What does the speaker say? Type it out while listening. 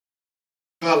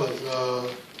Fellas,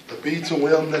 the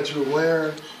B2M that you're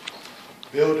wearing,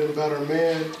 Building Better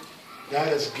Men, that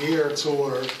is geared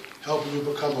toward helping you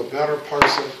become a better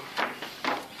person,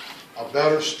 a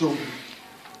better student,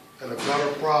 and a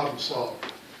better problem solver.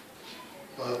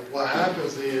 But what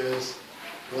happens is,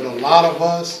 with a lot of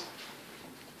us,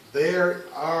 there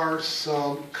are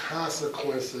some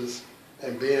consequences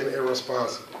in being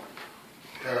irresponsible.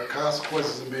 There are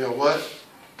consequences in being what?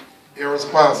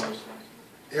 Irresponsible.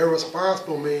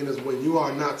 Irresponsible means when you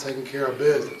are not taking care of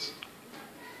business.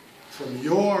 From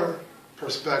your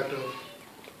perspective,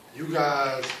 you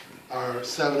guys are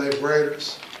 7-8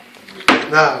 graders.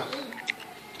 Now,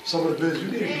 some of the business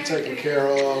you need to be taken care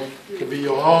of could be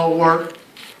your homework,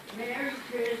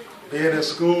 being in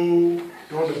school,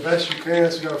 doing the best you can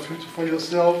so you got a future for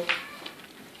yourself,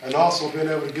 and also being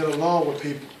able to get along with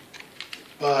people.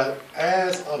 But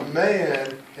as a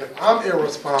man, if I'm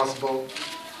irresponsible,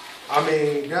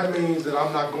 that means that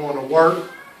I'm not going to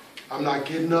work, I'm not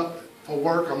getting up for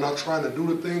work, I'm not trying to do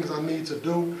the things I need to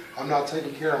do, I'm not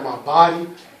taking care of my body.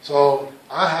 So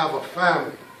I have a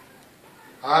family,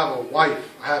 I have a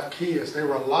wife, I have kids, they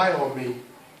rely on me.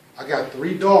 I got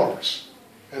 3 daughters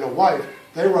and a wife.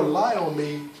 They rely on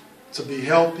me to be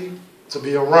healthy, to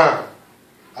be around.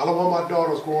 I don't want my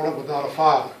daughters growing up without a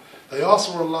father. They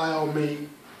also rely on me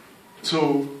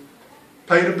to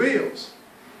pay the bills.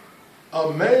 A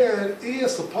man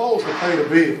is supposed to pay the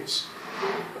bills.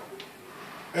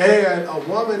 And a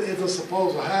woman isn't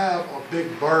supposed to have a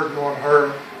big burden on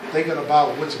her thinking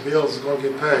about which bills is going to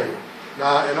get paid.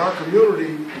 Now, in our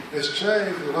community, it's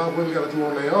changed because a lot of women got to do it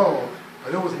on their own.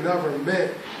 But it was never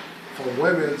meant for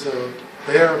women to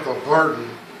bear the burden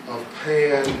of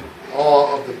paying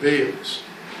all of the bills.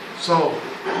 So,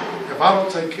 if I don't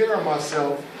take care of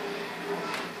myself,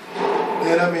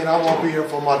 then I won't be here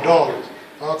for my daughters.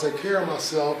 If I don't take care of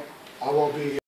myself, I won't be here.